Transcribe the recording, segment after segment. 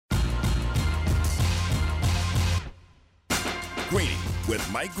Greeny with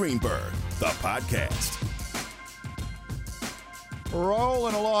Mike Greenberg, the podcast.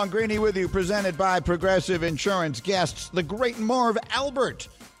 Rolling along, Greeny with you, presented by Progressive Insurance. Guests, the great Marv Albert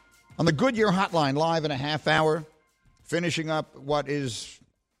on the Goodyear Hotline, live in a half hour, finishing up what has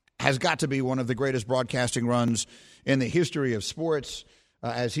got to be one of the greatest broadcasting runs in the history of sports,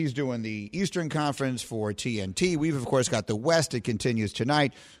 as he's doing the Eastern Conference for TNT. We've, of course, got the West. It continues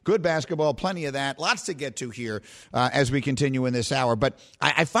tonight. Good basketball, plenty of that. Lots to get to here as we continue in this hour. But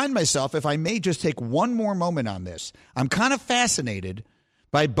I find myself, if I may just take one more moment on this, I'm kind of fascinated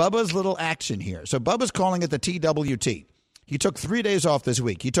by Bubba's little action here. So Bubba's calling it the TWT. He took 3 days off this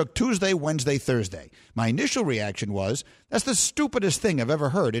week. He took Tuesday, Wednesday, Thursday. My initial reaction was, that's the stupidest thing I've ever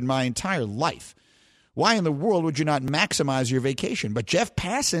heard in my entire life. Why in the world would you not maximize your vacation? But Jeff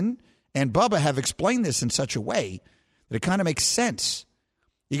Passan and Bubba have explained this in such a way that it kind of makes sense.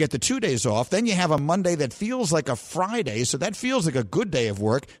 You get the 2 days off. Then you have a Monday that feels like a Friday, so that feels like a good day of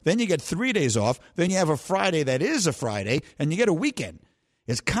work. Then you get 3 days off. Then you have a Friday that is a Friday, and you get a weekend.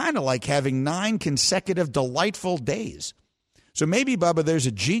 It's kind of like having 9 consecutive delightful days. So maybe, Bubba, there's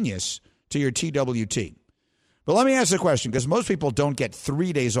a genius to your TWT. But let me ask the question, because most people don't get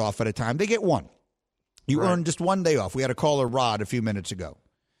 3 days off at a time. They get one. You earn just 1 day off. We had a caller, Rod, a few minutes ago.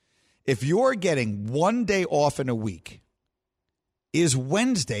 If you're getting 1 day off in a week, is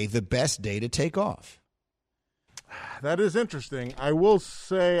Wednesday the best day to take off? That is interesting. I will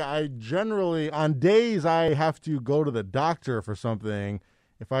say I generally, on days I have to go to the doctor for something,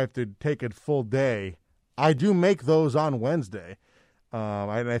 if I have to take a full day, I do make those on Wednesday.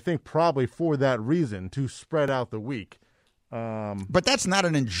 And I think probably for that reason, to spread out the week. But that's not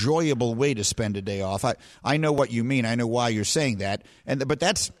an enjoyable way to spend a day off. I know what you mean. I know why you're saying that. But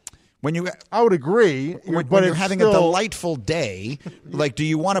that's when you. I would agree. When you're having a delightful day, like, do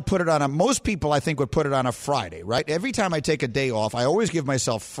you want to put it on most people, I think, would put it on a Friday, right? Every time I take a day off, I always give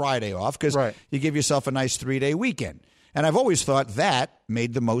myself Friday off because you give yourself a nice 3-day weekend. And I've always thought that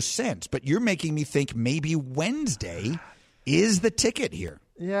made the most sense. But you're making me think maybe Wednesday is the ticket here.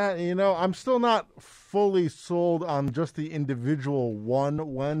 Yeah, I'm still not fully sold on just the individual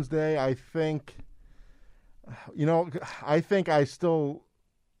one Wednesday. I think I still,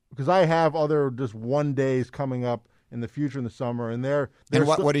 because I have other just 1 days coming up in the future in the summer, and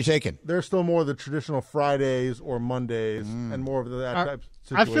what are you taking? They're still more of the traditional Fridays or Mondays and more of that type of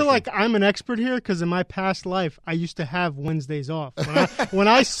situation. I feel like I'm an expert here because in my past life, I used to have Wednesdays off. When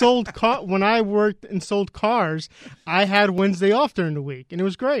I worked and sold cars, I had Wednesday off during the week, and it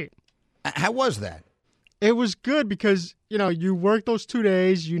was great. How was that? It was good because, you worked those 2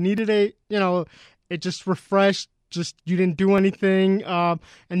 days. You needed it just refreshed. Just you didn't do anything, and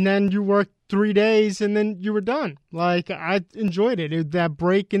then you worked 3 days, and then you were done. Like, I enjoyed it. That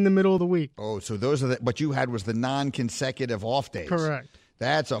break in the middle of the week. Oh, so those are what you had was the non-consecutive off days. Correct.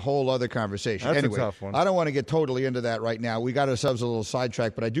 That's a whole other conversation. That's anyway, a tough one. I don't want to get totally into that right now. We got ourselves a little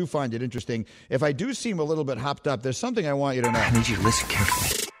sidetracked, but I do find it interesting. If I do seem a little bit hopped up, there's something I want you to know. I need you to listen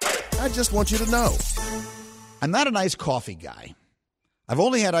carefully. I just want you to know. I'm not an iced coffee guy. I've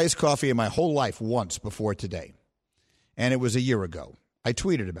only had iced coffee in my whole life once before today, and it was a year ago. I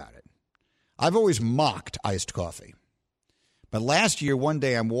tweeted about it. I've always mocked iced coffee. But last year, one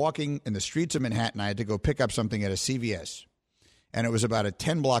day, I'm walking in the streets of Manhattan. I had to go pick up something at a CVS, and it was about a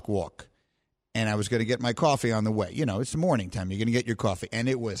 10-block walk, and I was going to get my coffee on the way. It's the morning time. You're going to get your coffee, and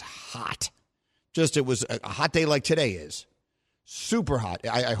it was hot. It was a hot day like today is. Super hot.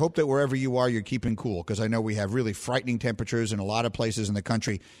 I hope that wherever you are, you're keeping cool, because I know we have really frightening temperatures in a lot of places in the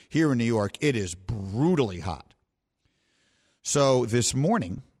country. Here in New York, it is brutally hot. So this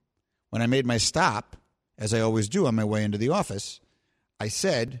morning, when I made my stop, as I always do on my way into the office, I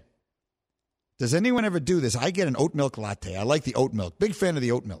said, does anyone ever do this? I get an oat milk latte. I like the oat milk. Big fan of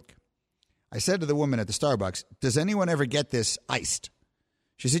the oat milk. I said to the woman at the Starbucks, does anyone ever get this iced?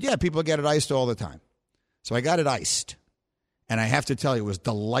 She said, yeah, people get it iced all the time. So I got it iced. And I have to tell you, it was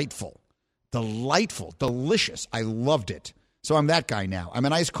delightful. Delightful. Delicious. I loved it. So I'm that guy now. I'm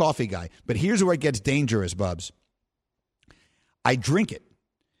an iced coffee guy. But here's where it gets dangerous, Bubs. I drink it.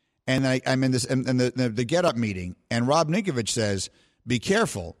 And I'm in this the Get Up meeting, and Rob Ninkovich says, be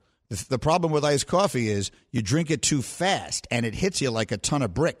careful. The problem with iced coffee is you drink it too fast, and it hits you like a ton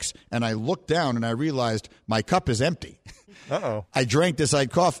of bricks. And I looked down, and I realized my cup is empty. Uh-oh. I drank this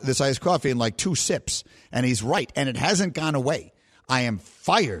iced coffee in like 2 sips, and he's right, and it hasn't gone away. I am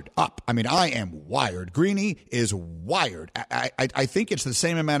fired up. I mean, I am wired. Greeny is wired. I think it's the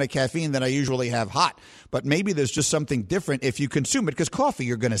same amount of caffeine that I usually have hot, but maybe there's just something different if you consume it, because coffee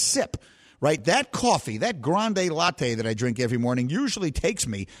you're going to sip, right? That coffee, that grande latte that I drink every morning usually takes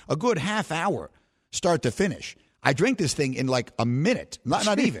me a good half hour start to finish. I drank this thing in like a minute,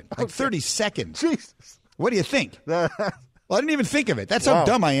 not even, like 30 seconds. Jesus. What do you think? Well, I didn't even think of it. That's how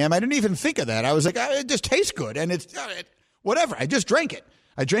dumb I am. I didn't even think of that. I was like, it just tastes good, and it's whatever. I just drank it.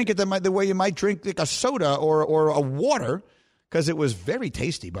 I drank it the way you might drink like a soda or a water, because it was very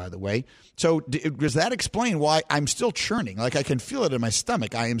tasty, by the way. So does that explain why I'm still churning? Like I can feel it in my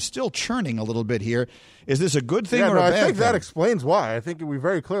stomach. I am still churning a little bit here. Is this a good thing or a bad thing? I think that explains why. I think we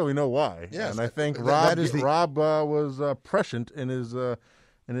very clearly know why. Yes, and I think Rob was prescient in his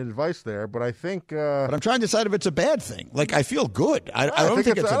advice there. But I think. But I'm trying to decide if it's a bad thing. Like I feel good. I don't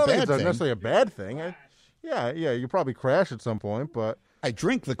think it's a bad thing. Necessarily a bad thing. Yeah. You probably crash at some point, but I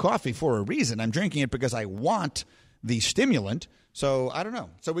drink the coffee for a reason. I'm drinking it because I want the stimulant. So I don't know.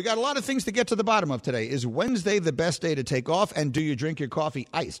 So we got a lot of things to get to the bottom of today. Is Wednesday the best day to take off? And do you drink your coffee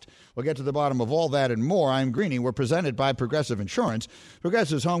iced? We'll get to the bottom of all that and more. I'm Greeny. We're presented by Progressive Insurance.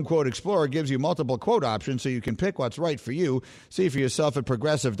 Progressive's Home Quote Explorer gives you multiple quote options so you can pick what's right for you. See for yourself at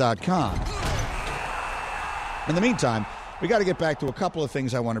Progressive.com. In the meantime, we got to get back to a couple of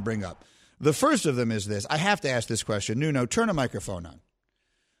things I want to bring up. The first of them is this. I have to ask this question. Nuno, turn a microphone on.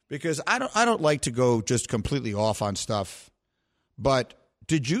 Because I don't like to go just completely off on stuff. But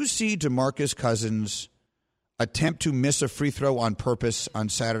did you see DeMarcus Cousins attempt to miss a free throw on purpose on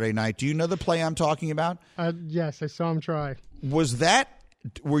Saturday night? Do you know the play I'm talking about? Yes, I saw him try.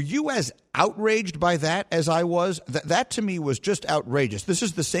 Were you as outraged by that as I was? That to me was just outrageous. This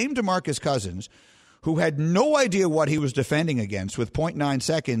is the same DeMarcus Cousins who had no idea what he was defending against with 0.9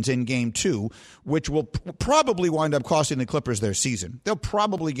 seconds in Game 2, which will probably wind up costing the Clippers their season. They'll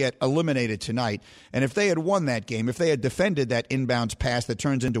probably get eliminated tonight. And if they had won that game, if they had defended that inbounds pass that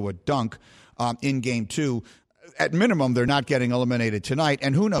turns into a dunk in Game 2, at minimum, they're not getting eliminated tonight.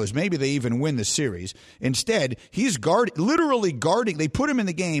 And who knows, maybe they even win the series. Instead, he's literally guarding. They put him in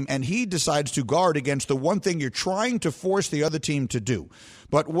the game, and he decides to guard against the one thing you're trying to force the other team to do.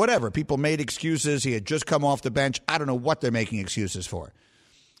 But whatever. People made excuses. He had just come off the bench. I don't know what they're making excuses for.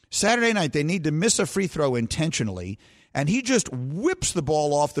 Saturday night, they need to miss a free throw intentionally, and he just whips the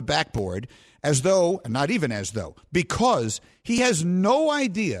ball off the backboard because he has no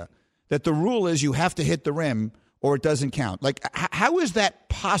idea that the rule is you have to hit the rim or it doesn't count. Like, how is that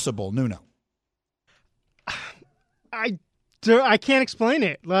possible, Nuno? I can't explain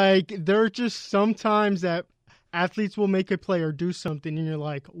it. Like, there are just sometimes that athletes will make a play or do something, and you're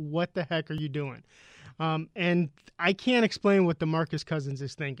like, what the heck are you doing? And I can't explain what DeMarcus Cousins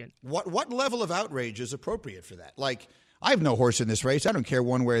is thinking. What level of outrage is appropriate for that? Like, I have no horse in this race. I don't care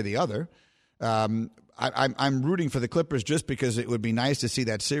one way or the other. I'm rooting for the Clippers just because it would be nice to see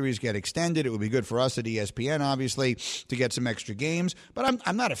that series get extended. It would be good for us at ESPN, obviously, to get some extra games. But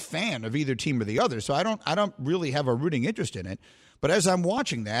I'm not a fan of either team or the other, so I don't really have a rooting interest in it. But as I'm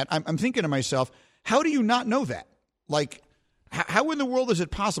watching that, I'm thinking to myself, how do you not know that? Like, how in the world is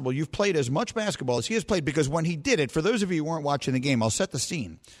it possible you've played as much basketball as he has played? Because when he did it, for those of you who weren't watching the game, I'll set the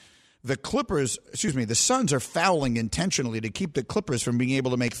scene. The Suns are fouling intentionally to keep the Clippers from being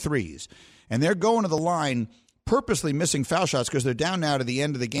able to make threes. And they're going to the line purposely missing foul shots because they're down now to the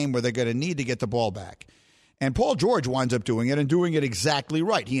end of the game where they're going to need to get the ball back. And Paul George winds up doing it and doing it exactly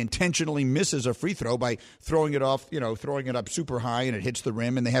right. He intentionally misses a free throw by throwing it up super high, and it hits the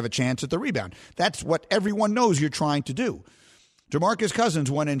rim, and they have a chance at the rebound. That's what everyone knows you're trying to do. DeMarcus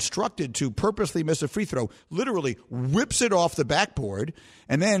Cousins, when instructed to purposely miss a free throw, literally whips it off the backboard.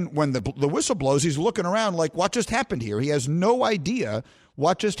 And then when the whistle blows, he's looking around like, what just happened here? He has no idea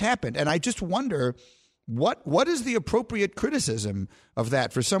what just happened. And I just wonder, what is the appropriate criticism of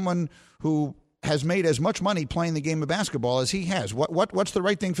that for someone who has made as much money playing the game of basketball as he has? What's the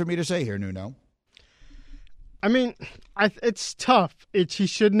right thing for me to say here, Nuno? I mean, it's tough. He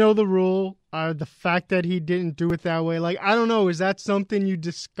should know the rule. The fact that he didn't do it that way, like, I don't know, is that something you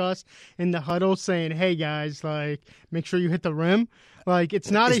discuss in the huddle, saying, "Hey guys, like, make sure you hit the rim"? Like,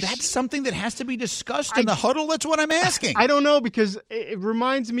 it's not. Is that something that has to be discussed in the huddle? That's what I'm asking. I don't know, because it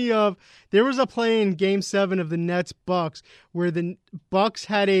reminds me of, there was a play in Game 7 of the Nets-Bucks where the Bucks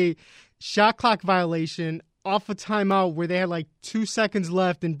had a shot clock violation off a timeout where they had like 2 seconds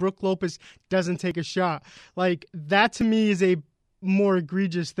left and Brook Lopez doesn't take a shot. Like, that to me is a more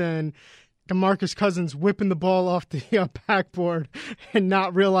egregious than DeMarcus Cousins whipping the ball off the backboard and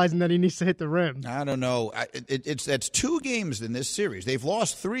not realizing that he needs to hit the rim. I don't know. That's 2 games in this series. They've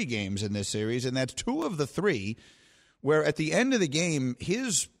lost 3 games in this series, and that's 2 of the 3 where at the end of the game,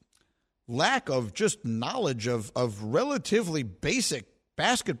 his lack of just knowledge of relatively basic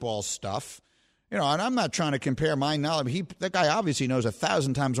basketball stuff, and I'm not trying to compare my knowledge. That guy obviously knows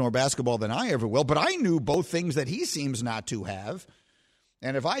 1,000 times more basketball than I ever will, but I knew both things that he seems not to have.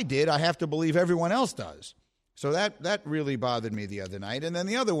 And if I did, I have to believe everyone else does. So that really bothered me the other night. And then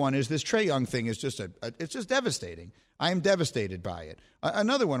the other one is this Trae Young thing is just it's just devastating. I am devastated by it.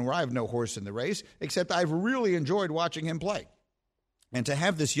 Another one where I have no horse in the race, except I've really enjoyed watching him play. And to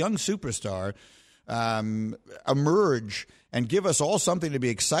have this young superstar emerge and give us all something to be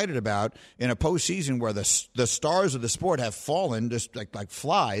excited about in a postseason where the stars of the sport have fallen just like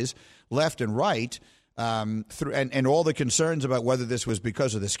flies left and right, and all the concerns about whether this was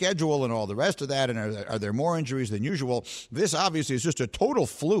because of the schedule and all the rest of that, and are there more injuries than usual? This obviously is just a total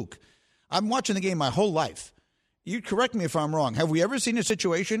fluke. I'm watching the game my whole life. You correct me if I'm wrong. Have we ever seen a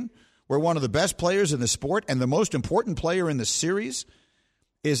situation where one of the best players in the sport and the most important player in the series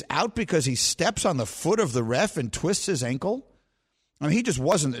is out because he steps on the foot of the ref and twists his ankle? I mean, he just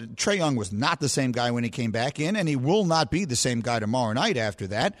wasn't. Trae Young was not the same guy when he came back in, and he will not be the same guy tomorrow night after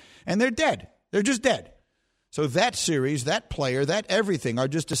that. And they're dead. They're just dead. So that series, that player, that everything are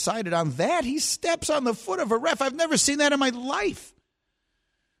just decided on that. He steps on the foot of a ref. I've never seen that in my life.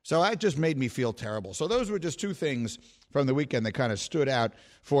 So that just made me feel terrible. So those were just two things from the weekend that kind of stood out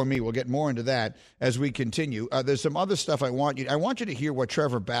for me. We'll get more into that as we continue. There's some other stuff I want you to hear what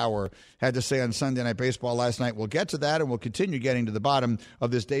Trevor Bauer had to say on Sunday Night Baseball last night. We'll get to that, and we'll continue getting to the bottom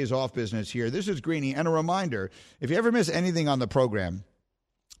of this days off business here. This is Greeny, and a reminder, if you ever miss anything on the program,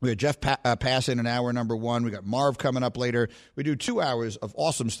 we got Jeff Pass in hour number 1. We got Marv coming up later. We do 2 hours of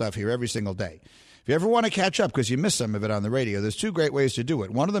awesome stuff here every single day. If you ever want to catch up because you missed some of it on the radio, there's 2 great ways to do it.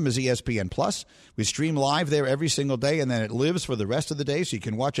 One of them is ESPN Plus. We stream live there every single day, and then it lives for the rest of the day, so you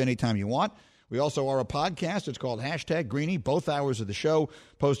can watch anytime you want. We also are a podcast. It's called #Greeny. Both hours of the show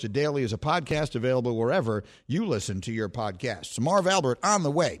posted daily as a podcast, available wherever you listen to your podcasts. Marv Albert on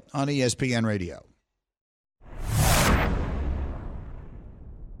the way on ESPN Radio.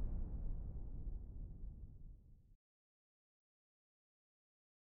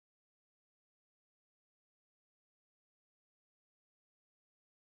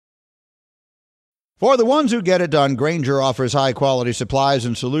 For the ones who get it done, Grainger offers high-quality supplies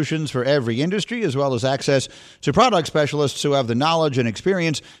and solutions for every industry, as well as access to product specialists who have the knowledge and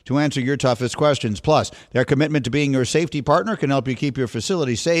experience to answer your toughest questions. Plus, their commitment to being your safety partner can help you keep your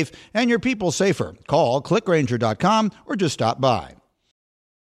facility safe and your people safer. Call, clickgrainger.com, or just stop by.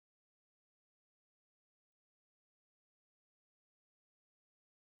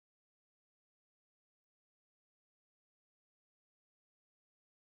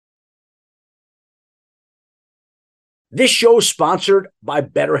 This show is sponsored by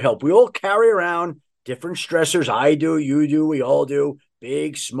BetterHelp. We all carry around different stressors. I do, you do, we all do,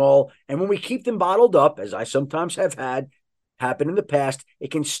 big, small. And when we keep them bottled up, as I sometimes have had happen in the past,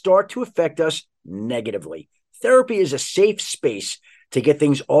 it can start to affect us negatively. Therapy is a safe space to get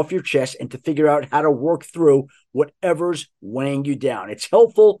things off your chest and to figure out how to work through whatever's weighing you down. It's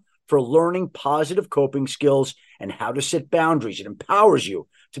helpful for learning positive coping skills and how to set boundaries. It empowers you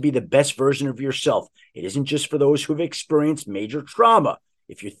to be the best version of yourself. It isn't just for those who have experienced major trauma.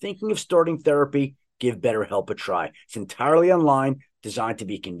 If you're thinking of starting therapy, give BetterHelp a try. It's entirely online, designed to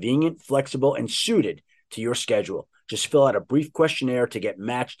be convenient, flexible, and suited to your schedule. Just fill out a brief questionnaire to get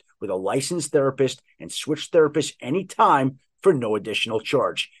matched with a licensed therapist and switch therapists anytime for no additional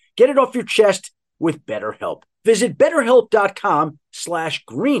charge. Get it off your chest with BetterHelp. Visit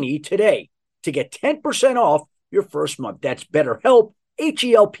BetterHelp.com/Greeny today to get 10% off your first month. That's BetterHelp,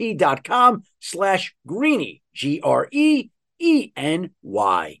 HELP.com/Greeny, GREENY.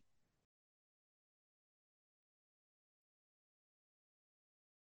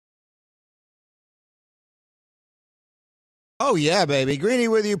 Oh, yeah, baby. Greeny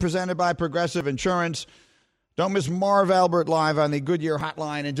with you, presented by Progressive Insurance. Don't miss Marv Albert live on the Goodyear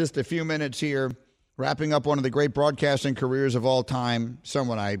Hotline in just a few minutes here, wrapping up one of the great broadcasting careers of all time,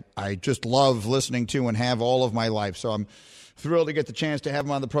 someone I just love listening to and have all of my life. So I'm thrilled to get the chance to have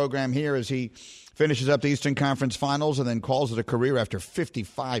him on the program here as he finishes up the Eastern Conference Finals and then calls it a career after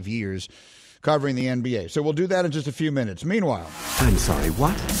 55 years covering the NBA. So we'll do that in just a few minutes. Meanwhile, I'm sorry,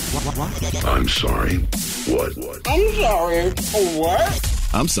 what? I'm sorry. What? I'm sorry, what?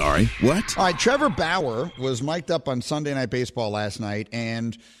 I'm sorry. What? All right, Trevor Bauer was mic'd up on Sunday Night Baseball last night,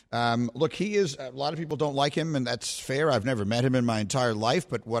 and look, he is, a lot of people don't like him, and that's fair. I've never met him in my entire life,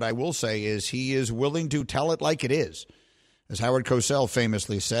 but what I will say is he is willing to tell it like it is. As Howard Cosell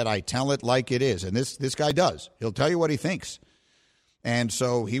famously said, I tell it like it is, and this guy does. He'll tell you what he thinks. And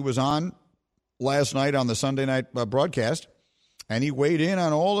so he was on last night on the Sunday night broadcast, and he weighed in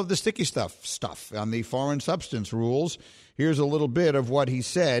on all of the sticky stuff on the foreign substance rules. Here's a little bit of what he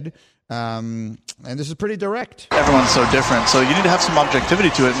said, and this is pretty direct. Everyone's so different, so you need to have some objectivity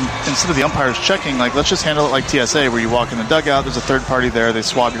to it. And instead of the umpires checking, like, let's just handle it like TSA, where you walk in the dugout, there's a third party there, they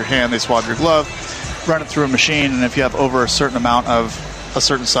swab your hand, they swab your glove. run it through a machine, and if you have over a certain amount of a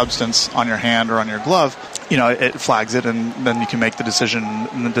certain substance on your hand or on your glove, it flags it, and then you can make the decision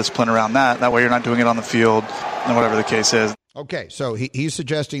and the discipline around that. That way you're not doing it on the field and whatever the case is. Okay, so he's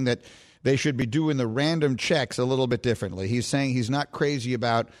suggesting that they should be doing the random checks a little bit differently. He's saying he's not crazy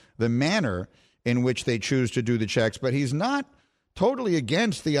about the manner in which they choose to do the checks, but he's not totally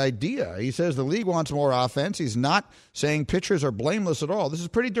against the idea. He says the league wants more offense. He's not saying pitchers are blameless at all. This is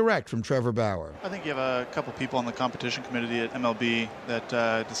pretty direct from Trevor Bauer. I think you have a couple people on the competition committee at MLB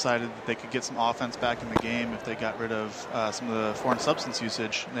that decided that they could get some offense back in the game if they got rid of some of the foreign substance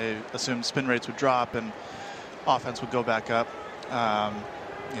usage. They assumed spin rates would drop and offense would go back up.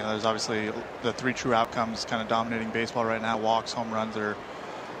 There's obviously the three true outcomes kind of dominating baseball right now: walks, home runs, or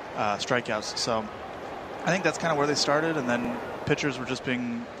strikeouts. So I think that's kind of where they started, and then pitchers were just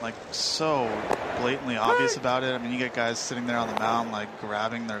being so blatantly obvious about it. I mean, you get guys sitting there on the mound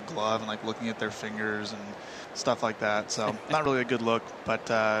grabbing their glove and looking at their fingers and stuff like that. So not really a good look, but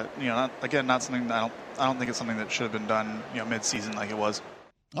not something that I don't think it's something that should have been done mid-season like it was.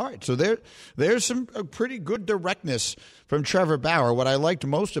 All right, so there's some pretty good directness from Trevor Bauer. What I liked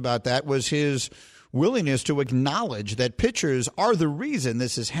most about that was his willingness to acknowledge that pitchers are the reason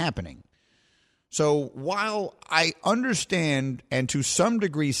this is happening. So while I understand and to some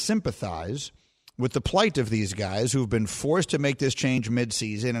degree sympathize with the plight of these guys who've been forced to make this change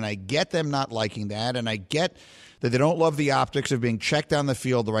midseason, and I get them not liking that, and I get that they don't love the optics of being checked down the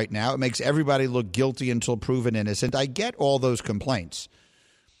field right now. It makes everybody look guilty until proven innocent. I get all those complaints.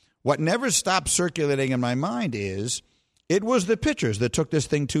 What never stops circulating in my mind is it was the pitchers that took this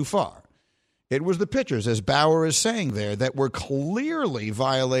thing too far. It was the pitchers, as Bauer is saying there, that were clearly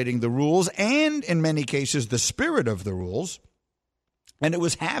violating the rules and, in many cases, the spirit of the rules, and it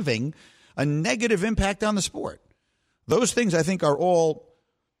was having a negative impact on the sport. Those things, I think, are all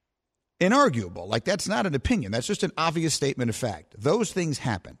inarguable. That's not an opinion. That's just an obvious statement of fact. Those things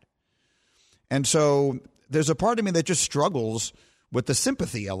happened. And so there's a part of me that just struggles with the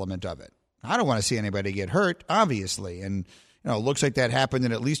sympathy element of it. I don't want to see anybody get hurt, obviously, and it looks like that happened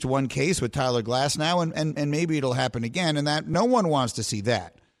in at least one case with Tyler Glasnow, and maybe it'll happen again, and that no one wants to see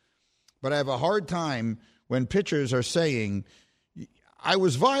that. But I have a hard time when pitchers are saying, I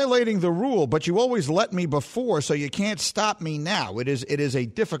was violating the rule, but you always let me before, so you can't stop me now. It is a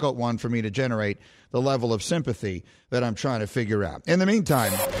difficult one for me to generate the level of sympathy that I'm trying to figure out. In the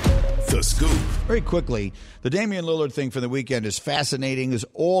meantime, The Scoop. Very quickly, the Damian Lillard thing for the weekend is fascinating. Is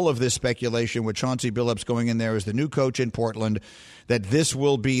all of this speculation with Chauncey Billups going in there as the new coach in Portland, that this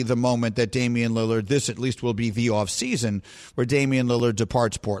will be the moment that Damian Lillard, this at least will be the offseason where Damian Lillard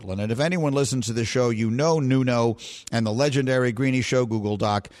departs Portland. And if anyone listens to the show, Nuno and the legendary Greeny Show Google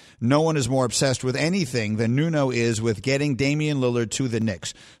Doc, no one is more obsessed with anything than Nuno is with getting Damian Lillard to the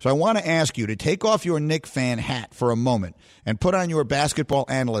Knicks. So I want to ask you to take off your Knick fan hat for a moment and put on your basketball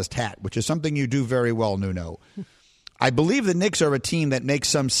analyst hat, which is something you do very well, Nuno. I believe the Knicks are a team that makes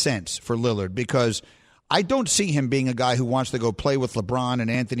some sense for Lillard because I don't see him being a guy who wants to go play with LeBron and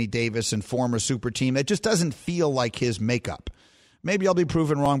Anthony Davis and form a super team. That just doesn't feel like his makeup. Maybe I'll be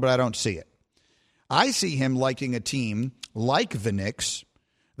proven wrong, but I don't see it. I see him liking a team like the Knicks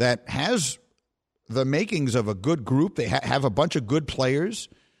that has the makings of a good group. They have a bunch of good players,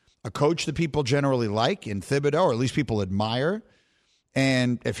 a coach that people generally like in Thibodeau, or at least people admire.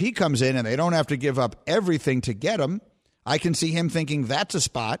 And if he comes in and they don't have to give up everything to get him, I can see him thinking that's a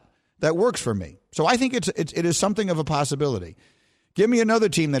spot that works for me. So I think it is something of a possibility. Give me another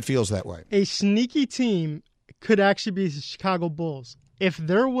team that feels that way. A sneaky team could actually be the Chicago Bulls. If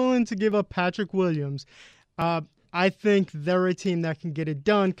they're willing to give up Patrick Williams, I think they're a team that can get it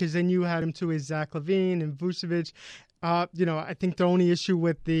done because then you had him to his Zach LaVine and Vucevic. I think the only issue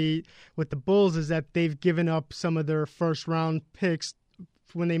with the Bulls is that they've given up some of their first-round picks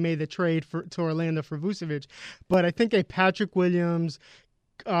when they made the trade to Orlando for Vucevic. But I think a Patrick Williams,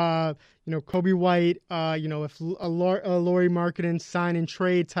 Kobe White, if a Lauri Markkanen sign and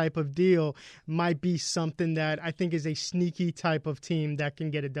trade type of deal might be something that I think is a sneaky type of team that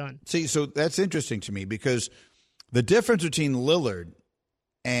can get it done. See, so that's interesting to me because the difference between Lillard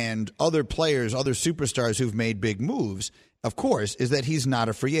and other players, other superstars who've made big moves, of course, is that he's not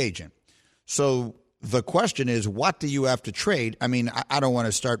a free agent. So the question is, what do you have to trade? I mean, I don't want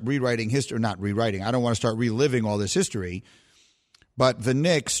to start rewriting history, not rewriting. I don't want to start reliving all this history. But the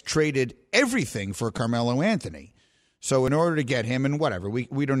Knicks traded everything for Carmelo Anthony. So in order to get him and whatever,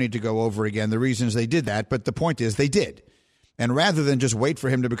 we don't need to go over again the reasons they did that. But the point is they did. And rather than just wait for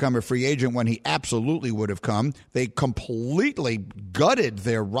him to become a free agent when he absolutely would have come, they completely gutted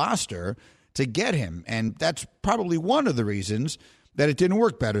their roster to get him. And that's probably one of the reasons that it didn't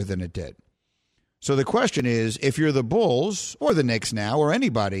work better than it did. So the question is, if you're the Bulls or the Knicks now or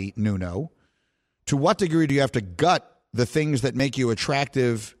anybody, Nuno, to what degree do you have to gut the things that make you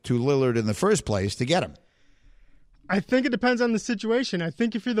attractive to Lillard in the first place to get him? I think it depends on the situation. I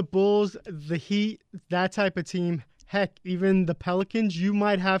think if you're the Bulls, the Heat, that type of team, heck, even the Pelicans, you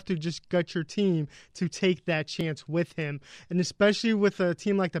might have to just gut your team to take that chance with him. And especially with a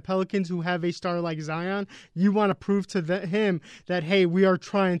team like the Pelicans who have a star like Zion, you want to prove to him that, hey, we are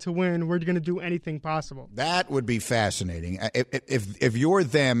trying to win. We're going to do anything possible. That would be fascinating. If you're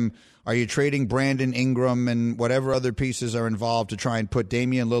them, are you trading Brandon Ingram and whatever other pieces are involved to try and put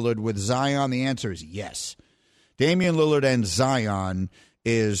Damian Lillard with Zion? The answer is yes. Damian Lillard and Zion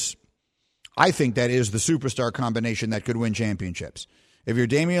is, I think that is the superstar combination that could win championships. If you're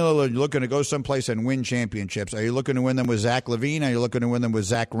Damian Lillard, you're looking to go someplace and win championships. Are you looking to win them with Zach LaVine? Are you looking to win them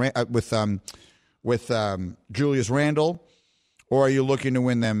with Julius Randle? Or are you looking to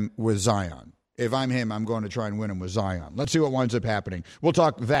win them with Zion? If I'm him, I'm going to try and win him with Zion. Let's see what winds up happening. We'll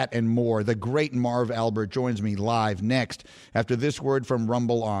talk that and more. The great Marv Albert joins me live next after this word from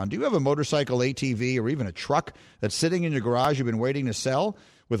Rumble On. Do you have a motorcycle, ATV, or even a truck that's sitting in your garage you've been waiting to sell?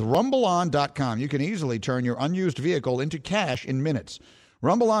 With RumbleOn.com, you can easily turn your unused vehicle into cash in minutes.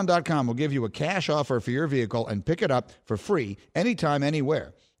 RumbleOn.com will give you a cash offer for your vehicle and pick it up for free anytime,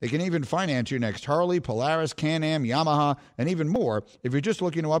 anywhere. They can even finance your next Harley, Polaris, Can-Am, Yamaha, and even more if you're just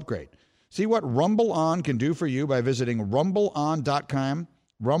looking to upgrade. See what Rumble On can do for you by visiting RumbleOn.com.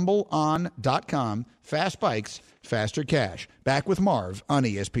 RumbleOn.com. Fast bikes, faster cash. Back with Marv on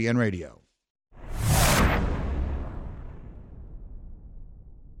ESPN Radio.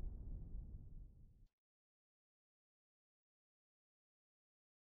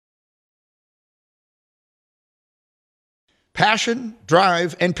 Passion,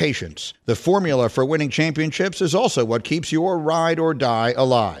 drive, and patience. The formula for winning championships is also what keeps your ride or die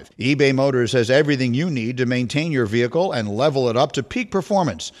alive. eBay Motors has everything you need to maintain your vehicle and level it up to peak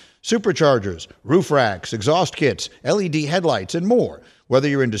performance. Superchargers, roof racks, exhaust kits, LED headlights, and more. Whether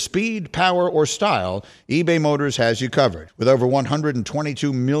you're into speed, power, or style, eBay Motors has you covered. With over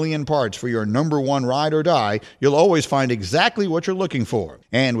 122 million parts for your number one ride or die, you'll always find exactly what you're looking for.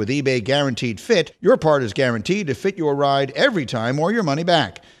 And with eBay Guaranteed Fit, your part is guaranteed to fit your ride every time or your money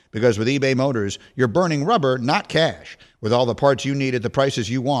back. Because with eBay Motors, you're burning rubber, not cash. With all the parts you need at the prices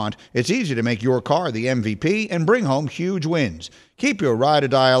you want, it's easy to make your car the MVP and bring home huge wins. Keep your ride or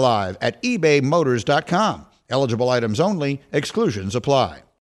die alive at ebaymotors.com. Eligible items only. Exclusions apply.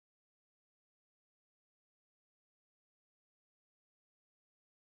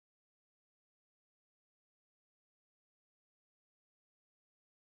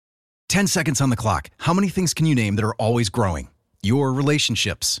 "10 seconds on the clock. How many things can you name that are always growing? Your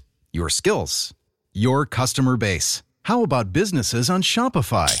relationships, your skills, your customer base. How about businesses on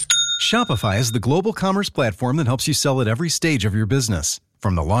Shopify? Shopify is the global commerce platform that helps you sell at every stage of your business.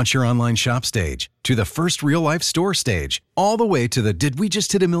 From the launch your online shop stage, to the first real-life store stage, all the way to the did we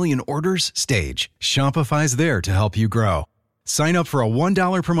just hit a million orders stage, Shopify's there to help you grow. Sign up for a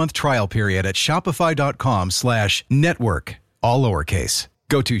 $1 per month trial period at shopify.com/network, all lowercase.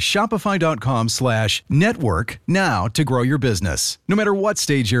 Go to shopify.com/network now to grow your business, no matter what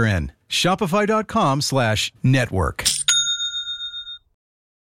stage you're in. Shopify.com/network.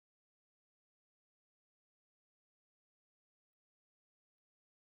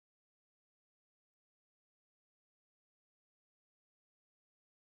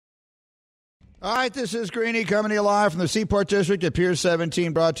 All right, this is Greeny coming to you live from the Seaport District at Pier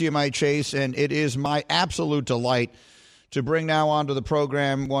 17, brought to you by Chase, and it is my absolute delight to bring now onto the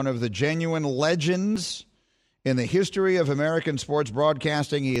program one of the genuine legends in the history of American sports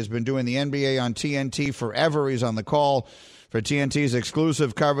broadcasting. He has been doing the NBA on TNT forever. He's on the call for TNT's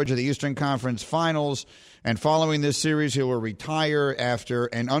exclusive coverage of the Eastern Conference Finals, and following this series, he will retire after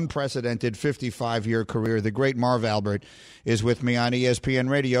an unprecedented 55-year career. The great Marv Albert is with me on ESPN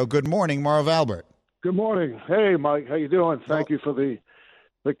Radio. Good morning, Marv Albert. Good morning. Hey, Mike. How you doing? Thank you for the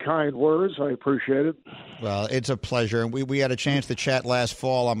kind words. I appreciate it. Well, it's a pleasure. And we had a chance to chat last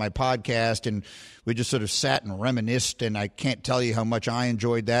fall on my podcast, and we just sort of sat and reminisced, and I can't tell you how much I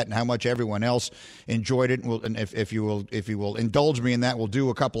enjoyed that and how much everyone else enjoyed it. And if you will indulge me in that, we'll do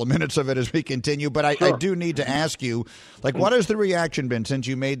a couple of minutes of it as we continue. But Sure. I do need to ask you, what has the reaction been since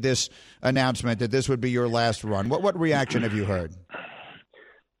you made this announcement that this would be your last run? What reaction have you heard?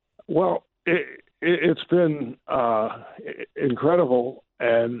 Well, it's been incredible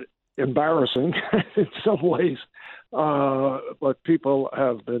and embarrassing in some ways, but people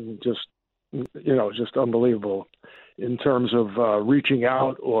have been just unbelievable in terms of reaching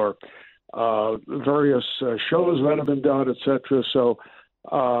out or various shows that have been done, et cetera. So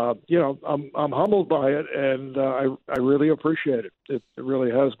I'm humbled by it, and I really appreciate it. It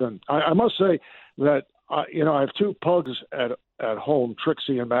really has been. I must say that I have two pugs at home,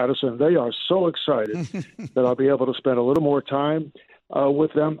 Trixie and Madison. They are so excited that I'll be able to spend a little more time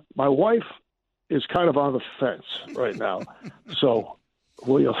with them. My wife is kind of on the fence right now, so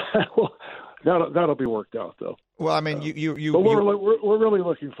that'll be worked out though. Well, I mean, but we're really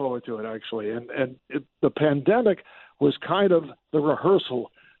looking forward to it actually, and the pandemic was kind of the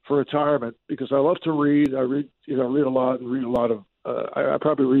rehearsal for retirement because I love to read. I read a lot and read a lot of. I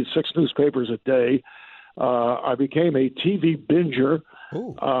probably read 6 newspapers a day. I became a TV binger.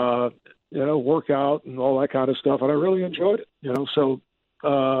 Work out and all that kind of stuff, and I really enjoyed it. So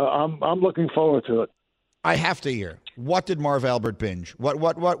I'm looking forward to it. I have to hear. What did Marv Albert binge? What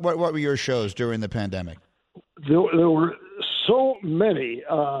were your shows during the pandemic? There were so many.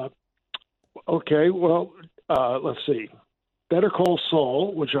 Let's see. Better Call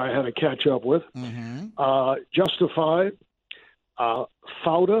Saul, which I had to catch up with. Mm-hmm. Justified.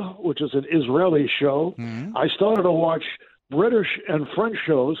 Fauda, which is an Israeli show. Mm-hmm. I started to watch British and French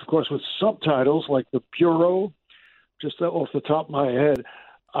shows, of course, with subtitles like The Bureau, just off the top of my head.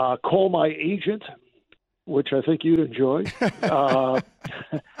 Call My Agent, which I think you'd enjoy.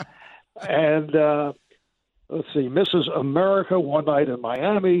 And let's see, Mrs. America, One Night in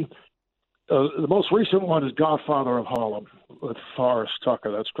Miami. The most recent one is Godfather of Harlem with Forrest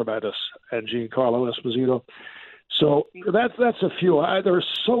Tucker. That's tremendous. And Giancarlo Esposito. So that's a few. There are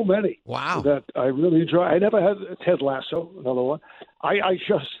so many that I really enjoy. I never had Ted Lasso, another one. I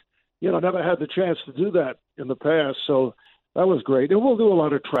just, never had the chance to do that in the past. So that was great. And we'll do a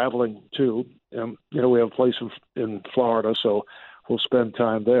lot of traveling, too. We have a place in Florida, so we'll spend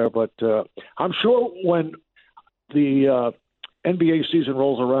time there. But I'm sure when the NBA season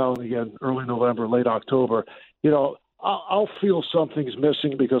rolls around again, early November, late October, I'll feel something's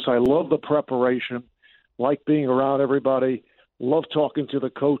missing because I love the preparation, like being around everybody, love talking to the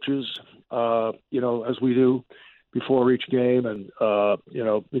coaches, as we do before each game and,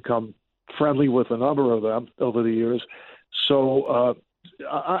 become friendly with a number of them over the years. So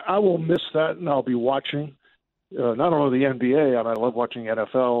I will miss that, and I'll be watching not only the NBA, I love watching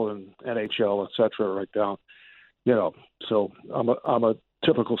NFL and NHL, et cetera, right down. So I'm a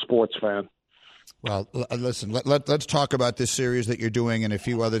typical sports fan. Well, listen, let's talk about this series that you're doing and a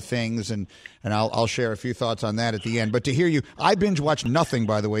few other things, and I'll share a few thoughts on that at the end. But to hear you, I binge-watched nothing,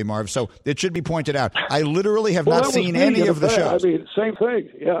 by the way, Marv, so it should be pointed out. I literally have not seen any of the shows. I mean, same thing.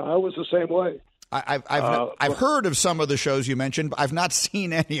 Yeah, I was the same way. I've heard of some of the shows you mentioned, but I've not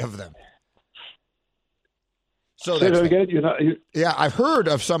seen any of them. So say that again. Yeah, I've heard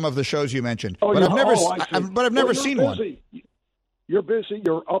of some of the shows you mentioned, but I've never seen one. You're busy.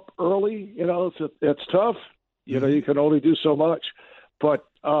 You're up early. It's tough. You can only do so much. But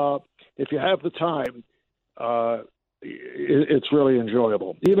if you have the time, it's really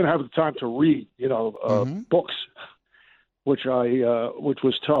enjoyable. You even have the time to read, books, which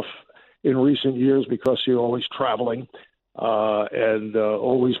was tough in recent years because you're always traveling and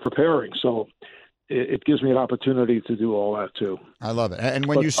always preparing. So it gives me an opportunity to do all that too. I love it. And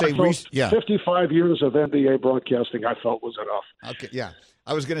when you say 55 years of NBA broadcasting, I felt was enough. Okay, yeah.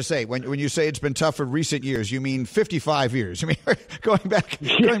 I was going to say when you say it's been tough for recent years, you mean 55 years. I mean going back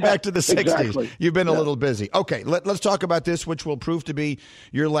to the 60s. Exactly. You've been a little busy. Okay, let's talk about this, which will prove to be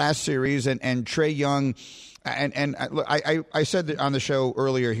your last series. And Trae Young, and I said that on the show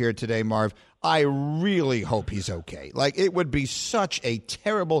earlier here today, Marv. I really hope he's okay. Like, it would be such a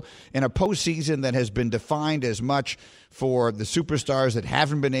terrible, in a postseason that has been defined as much for the superstars that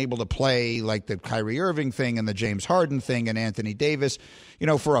haven't been able to play, like the Kyrie Irving thing and the James Harden thing and Anthony Davis,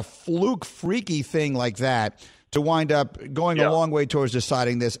 for a fluke, freaky thing like that to wind up going a long way towards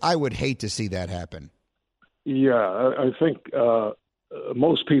deciding this. I would hate to see that happen. Yeah, I think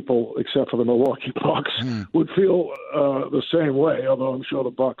most people, except for the Milwaukee Bucks, would feel the same way, although I'm sure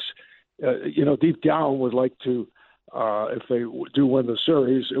the Bucks deep down would like to, if they do win the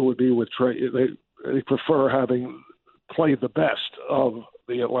series, it would be with Trae. They prefer having played the best of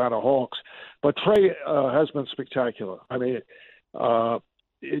the Atlanta Hawks. But Trae has been spectacular. I mean,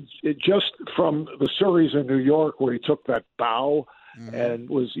 it just from the series in New York where he took that bow and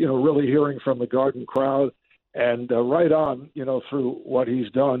was, really hearing from the Garden crowd, and right on, through what he's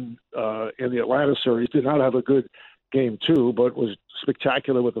done in the Atlanta series. Did not have a good Game 2, but was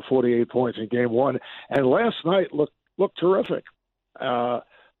spectacular with the 48 points in Game 1. And last night looked terrific. The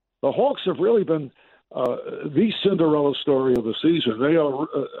Hawks have really been the Cinderella story of the season. They are.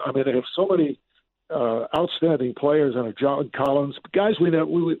 They have so many outstanding players, and John Collins, guys we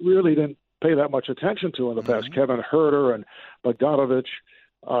really didn't pay that much attention to in the past. Kevin Huerter and Bogdanovich.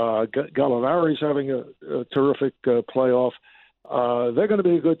 Gallinari's having a terrific playoff. They're going to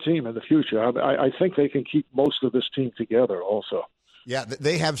be a good team in the future. I think they can keep most of this team together also. Yeah,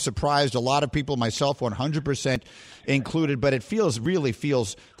 they have surprised a lot of people, myself 100% included, but it really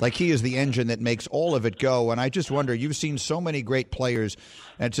feels like he is the engine that makes all of it go. And I just wonder, you've seen so many great players,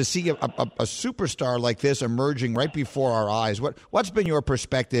 and to see a superstar like this emerging right before our eyes, what's been your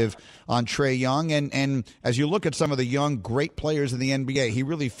perspective on Trae Young? And as you look at some of the young, great players in the NBA, he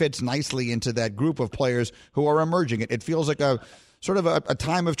really fits nicely into that group of players who are emerging. It feels like a sort of a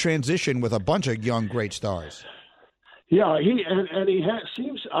time of transition with a bunch of young, great stars. Yeah, he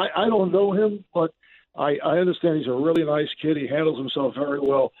seems. I don't know him, but I understand he's a really nice kid. He handles himself very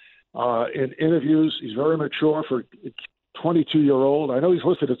well in interviews. He's very mature for a 22-year-old. I know he's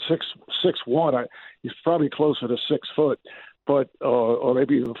listed at 6'1". He's probably closer to 6 foot, but or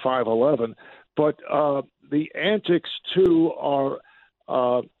maybe even 5'11". But the antics too are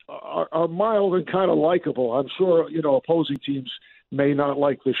mild and kind of likable. I'm sure opposing teams may not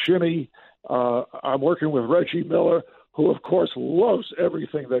like the shimmy. I'm working with Reggie Miller, who, of course, loves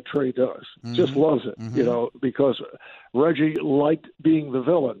everything that Trae does, just loves it, because Reggie liked being the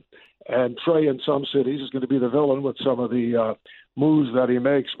villain. And Trae, in some cities, is going to be the villain with some of the moves that he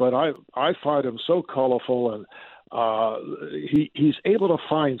makes. But I find him so colorful, and he's able to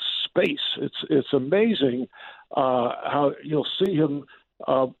find space. It's amazing how you'll see him,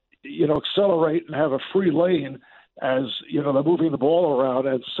 accelerate and have a free lane as they're moving the ball around,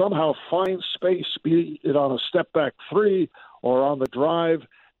 and somehow find space, be it on a step back three or on the drive.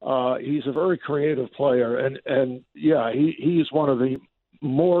 He's a very creative player, and he's one of the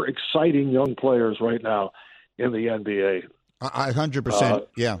more exciting young players right now in the NBA. 100%,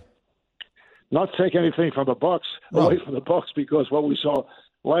 yeah. Not to take anything from the Bucks away from the Bucks, because what we saw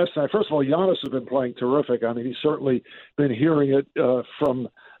last night. First of all, Giannis has been playing terrific. I mean, he's certainly been hearing it from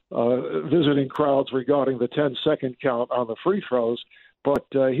visiting crowds regarding the 10-second count on the free throws, but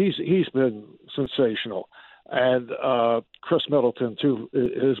he's been sensational. And Chris Middleton, too,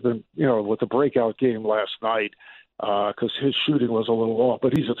 has been, with the breakout game last night, because his shooting was a little off,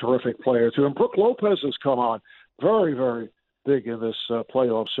 but he's a terrific player, too. And Brook Lopez has come on very, very big in this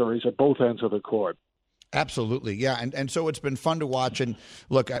playoff series at both ends of the court. Absolutely, yeah. And so it's been fun to watch. And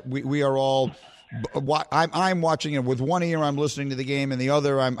look, we are all I'm watching it with one ear. I'm listening to the game, and the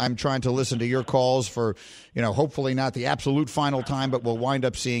other I'm trying to listen to your calls for, hopefully not the absolute final time, but we'll wind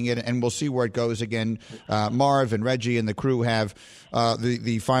up seeing it, and we'll see where it goes. Again, Marv and Reggie and the crew have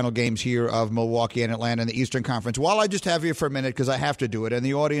the final games here of Milwaukee and Atlanta in the Eastern Conference. While I just have you for a minute, because I have to do it, and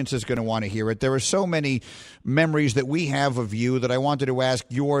the audience is going to want to hear it, there are so many memories that we have of you that I wanted to ask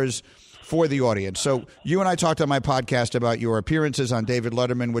yours for the audience. So you and I talked on my podcast about your appearances on David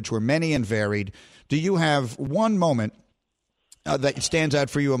Letterman, which were many and varied. Do you have one moment that stands out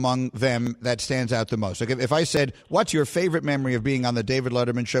for you among them that stands out the most? Like if I said, what's your favorite memory of being on the David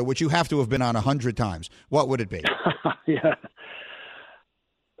Letterman show, which you have to have been on 100 times, what would it be? Yeah.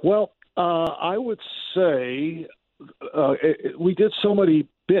 Well, I would say we did so many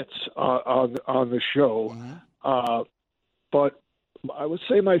bits on the show, but I would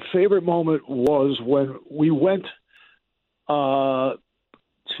say my favorite moment was when we went to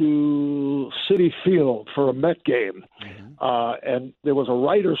Citi Field for a Met game, and there was a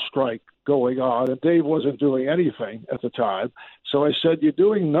writer's strike going on, and Dave wasn't doing anything at the time. So I said, "You're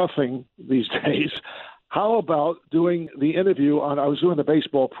doing nothing these days. How about doing the interview on?" I was doing the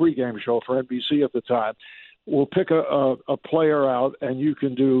baseball pregame show for NBC at the time. We'll pick a player out, and you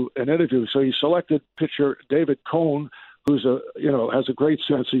can do an interview. So he selected pitcher David Cone, who's has a great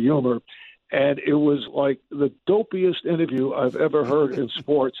sense of humor, and it was like the dopiest interview I've ever heard in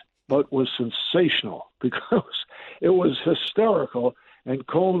sports, but was sensational because it was hysterical, and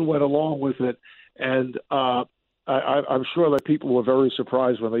Cone went along with it, and I'm sure that people were very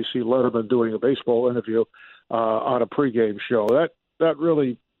surprised when they see Letterman doing a baseball interview on a pregame show. That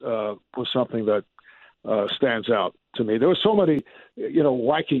really was something that stands out to me. There were so many,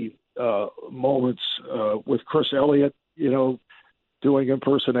 wacky moments with Chris Elliott, doing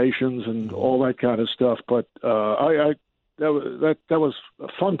impersonations and all that kind of stuff. But that was a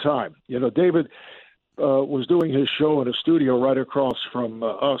fun time. David was doing his show in a studio right across from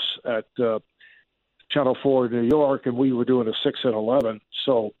us at Channel 4 in New York, and we were doing a 6 and 11.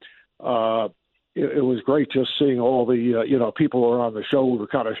 So it was great just seeing all the people who were on the show. We were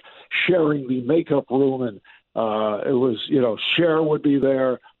kind of sharing the makeup room, and it was, Cher would be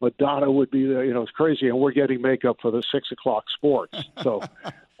there, Madonna would be there. It's crazy, and we're getting makeup for the 6 o'clock sports. So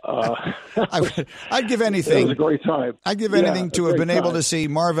I'd give anything. It was a great time. I'd give anything to have been able to see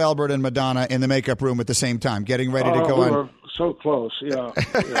Marv Albert and Madonna in the makeup room at the same time, getting ready to go we on. were so close,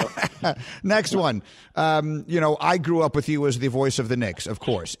 yeah. Next one. I grew up with you as the voice of the Knicks, of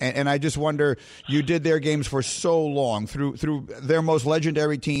course, and I just wonder, you did their games for so long through their most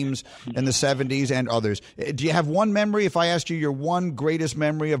legendary teams in the 70s and others. Do you have one memory? If I asked you your one greatest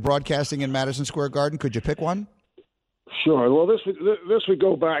memory of broadcasting in Madison Square Garden, could you pick one? Sure. Well, this would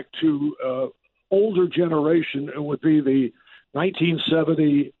go back to older generation. It would be the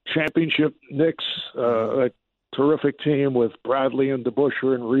 1970 championship Knicks, a terrific team with Bradley and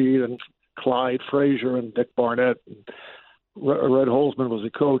DeBusschere and Reed and Clyde Frazier and Dick Barnett. And Red Holzman was the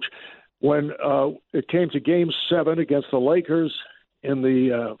coach. When it came to Game 7 against the Lakers in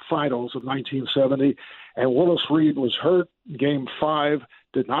the finals of 1970, and Willis Reed was hurt in Game 5,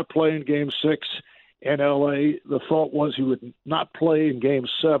 did not play in Game 6. In L.A., the thought was he would not play in Game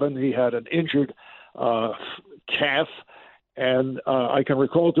 7. He had an injured calf. And I can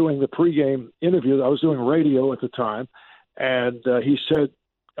recall doing the pregame interview. I was doing radio at the time. And he said,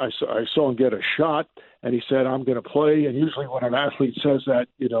 I saw him get a shot. And he said, I'm going to play. And usually when an athlete says that,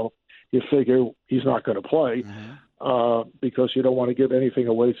 you figure he's not going to play because you don't want to give anything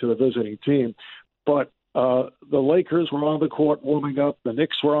away to the visiting team. But the Lakers were on the court warming up. The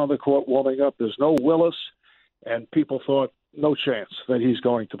Knicks were on the court warming up. There's no Willis, and people thought no chance that he's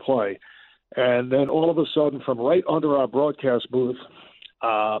going to play. And then all of a sudden, from right under our broadcast booth,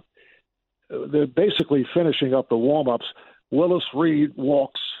 they're basically finishing up the warm-ups. Willis Reed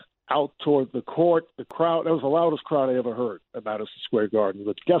walks out toward the court. The crowd, that was the loudest crowd I ever heard at Madison Square Garden.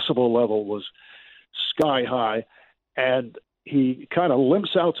 The decibel level was sky high, and he kind of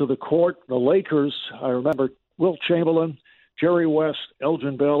limps out to the court. The Lakers, I remember Wilt Chamberlain, Jerry West,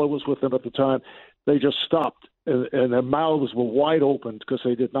 Elgin Baylor was with them at the time. They just stopped, and their mouths were wide open because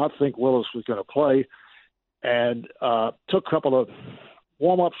they did not think Willis was going to play, and took a couple of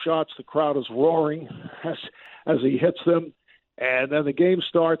warm-up shots. The crowd is roaring as he hits them, and then the game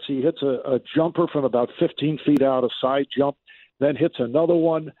starts. He hits a jumper from about 15 feet out, a side jump, then hits another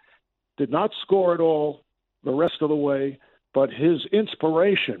one. Did not score at all the rest of the way, but his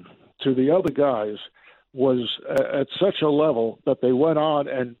inspiration to the other guys was at such a level that they went on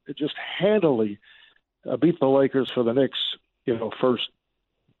and just handily beat the Lakers for the Knicks, first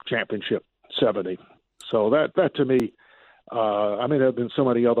championship, 70. So that to me, there have been so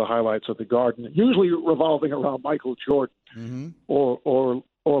many other highlights at the Garden, usually revolving around Michael Jordan or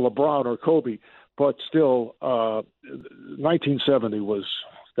LeBron or Kobe, but still, 1970 was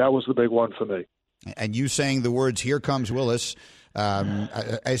the big one for me. And you saying the words, "Here comes Willis,"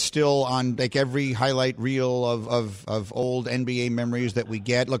 is still on like every highlight reel of old NBA memories that we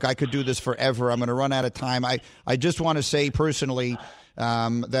get. Look, I could do this forever. I'm going to run out of time. I just want to say personally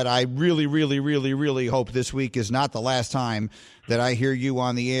that I really, really, really, really hope this week is not the last time that I hear you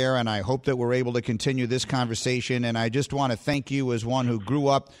on the air, and I hope that we're able to continue this conversation. And I just want to thank you as one who grew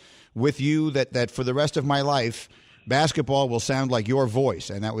up with you, that for the rest of my life, basketball will sound like your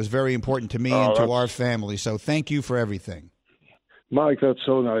voice, and that was very important to me and to our family. So thank you for everything. Mike, that's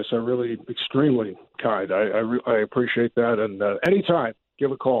so nice. I really, extremely kind. I appreciate that. And anytime,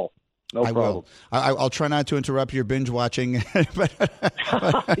 give a call. No problem. I'll try not to interrupt your binge watching. Yeah,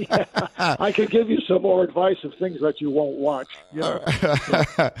 I could give you some more advice of things that you won't watch.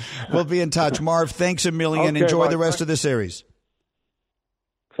 We'll be in touch. Marv, thanks a million. Okay, enjoy Mike, the rest of the series.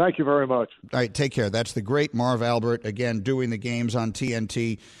 Thank you very much. All right, take care. That's the great Marv Albert, again, doing the games on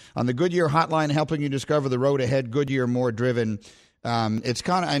TNT. On the Goodyear Hotline, helping you discover the road ahead, Goodyear more driven. It's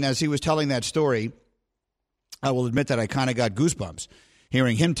kind of, and as he was telling that story, I will admit that I kind of got goosebumps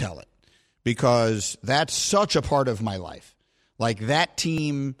hearing him tell it, because that's such a part of my life. Like that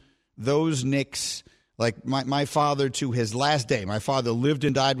team, those Knicks, like my father to his last day. My father lived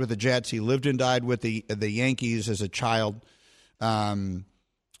and died with the Jets. He lived and died with the Yankees as a child.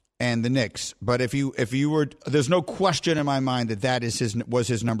 And the Knicks, but if you were, there's no question in my mind that was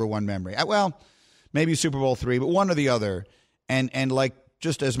his number one memory. Well, maybe Super Bowl III, but one or the other. And like,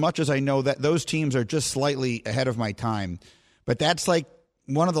 just as much as I know that those teams are just slightly ahead of my time, but that's like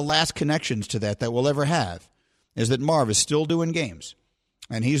one of the last connections to that we'll ever have, is that Marv is still doing games,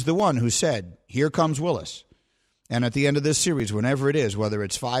 and he's the one who said, "Here comes Willis." And at the end of this series, whenever it is, whether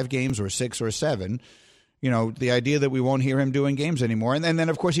it's 5 games or 6 or 7. The idea that we won't hear him doing games anymore. And then,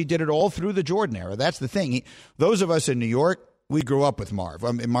 of course, he did it all through the Jordan era. That's the thing. Those of us in New York, we grew up with Marv.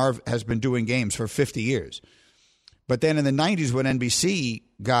 Marv has been doing games for 50 years. But then in the 90s, when NBC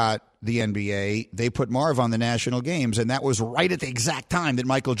got the NBA, they put Marv on the national games. And that was right at the exact time that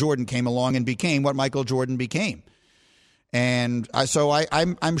Michael Jordan came along and became what Michael Jordan became. And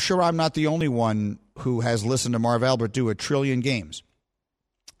I'm sure I'm not the only one who has listened to Marv Albert do 1 trillion games.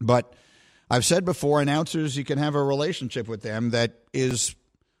 But I've said before, announcers, you can have a relationship with them that is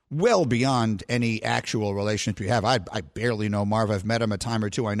well beyond any actual relationship you have. I barely know Marv. I've met him a time or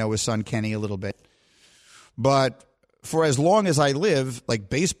two. I know his son Kenny a little bit. But for as long as I live, like,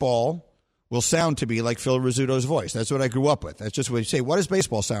 baseball will sound to me like Phil Rizzuto's voice. That's what I grew up with. That's just what you say. What does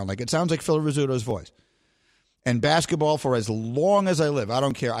baseball sound like? It sounds like Phil Rizzuto's voice. And basketball, for as long as I live, I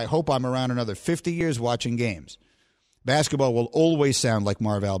don't care. I hope I'm around another 50 years watching games. Basketball will always sound like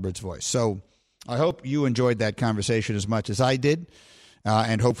Marv Albert's voice. So I hope you enjoyed that conversation as much as I did,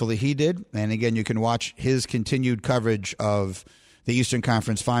 and hopefully he did. And again, you can watch his continued coverage of the Eastern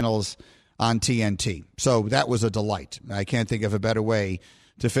Conference Finals on TNT. So that was a delight. I can't think of a better way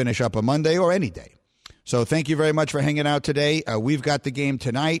to finish up a Monday or any day. So thank you very much for hanging out today. We've got the game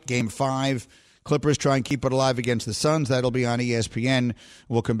tonight, Game 5. Clippers try and keep it alive against the Suns. That'll be on ESPN.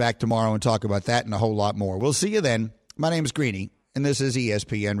 We'll come back tomorrow and talk about that and a whole lot more. We'll see you then. My name's Greeny, and this is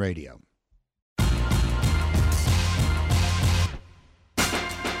ESPN Radio.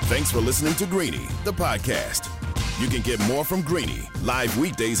 Thanks for listening to Greeny, the podcast. You can get more from Greeny live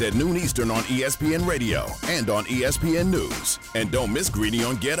weekdays at noon Eastern on ESPN Radio and on ESPN News. And don't miss Greeny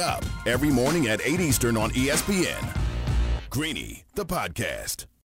on Get Up every morning at 8 Eastern on ESPN. Greeny, the podcast.